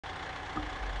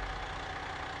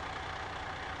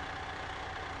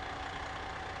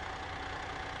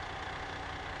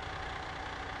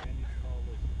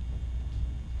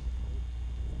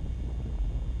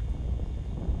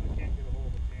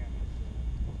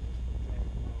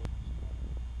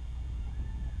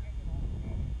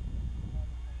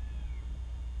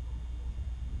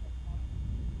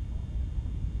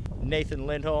Nathan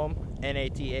Lindholm,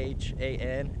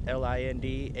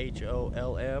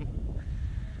 Nathanlindholm.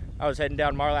 I was heading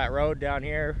down Marlatt Road down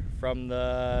here from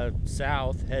the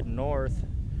south, heading north,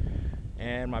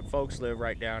 and my folks live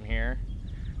right down here.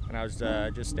 And I was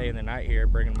just staying the night here,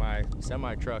 bringing my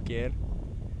semi-truck in.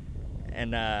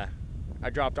 And I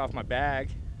dropped off my bag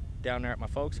down there at my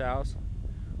folks' house.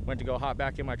 Went to go hop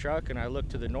back in my truck, and I looked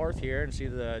to the north here and see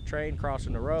the train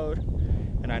crossing the road,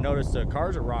 and I noticed the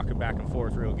cars are rocking back and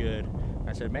forth real good.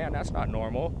 I said, man, that's not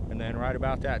normal. And then right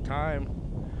about that time,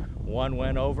 one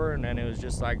went over, and then it was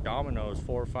just like dominoes,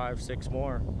 4, 5, 6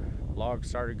 more. Logs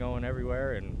started going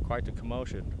everywhere, and quite the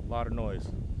commotion. A lot of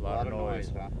noise. A lot of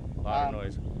noise, huh? A lot of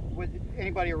noise. Was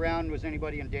anybody around? Was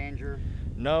anybody in danger?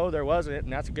 No, there wasn't,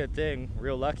 and that's a good thing.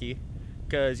 Real lucky.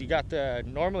 Because you got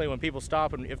normally when people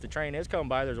stop, and if the train is coming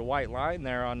by, there's a white line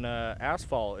there on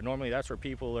asphalt, and normally that's where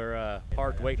people are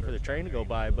parked waiting for the train to go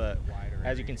by, but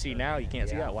as you can see now, you can't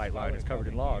see that white line. It's covered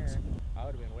in logs. I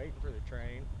would have been waiting for the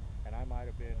train, and I might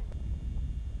have been